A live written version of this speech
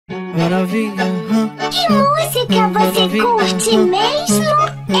vai novinha. Que música você curte mesmo?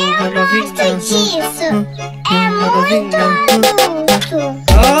 Eu gosto disso. É muito adulto.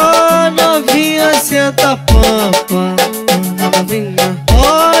 Ah, novinha, senta a pampa. Novinha,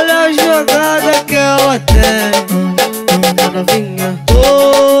 olha a jogada que ela tem. Novinha,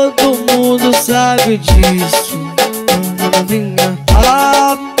 todo mundo sabe disso. Novinha,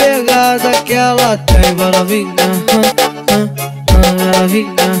 a pegada que ela tem. Vai novinha, vai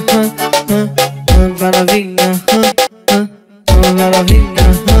novinha, vai novinha, vai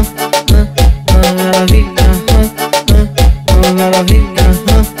novinha, vai novinha,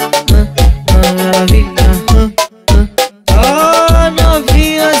 vai novinha. Ah,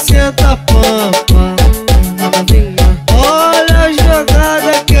 novinha, senta a pampa. Novinha, olha a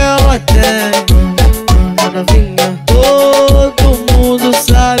jogada que ela tem. Novinha, todo mundo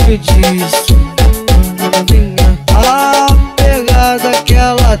sabe disso. Novinha, a pegada que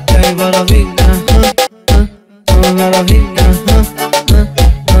ela tem. Vai novinha, vai novinha, vai novinha,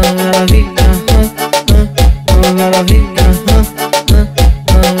 vai novinha,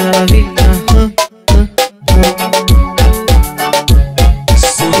 vai novinha.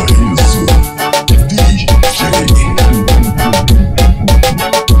 Sorriso DJ.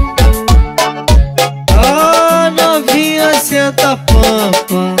 Ah, novinha, senta a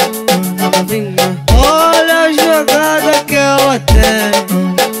pampa. Novinha, olha a jogada que ela tem.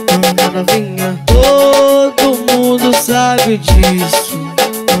 Novinha, todo mundo sabe disso.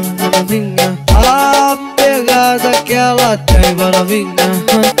 Novinha, a pegada que ela tem. Vai novinha,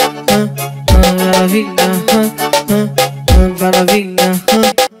 vai novinha, vai novinha,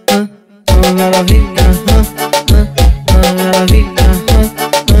 vai novinha.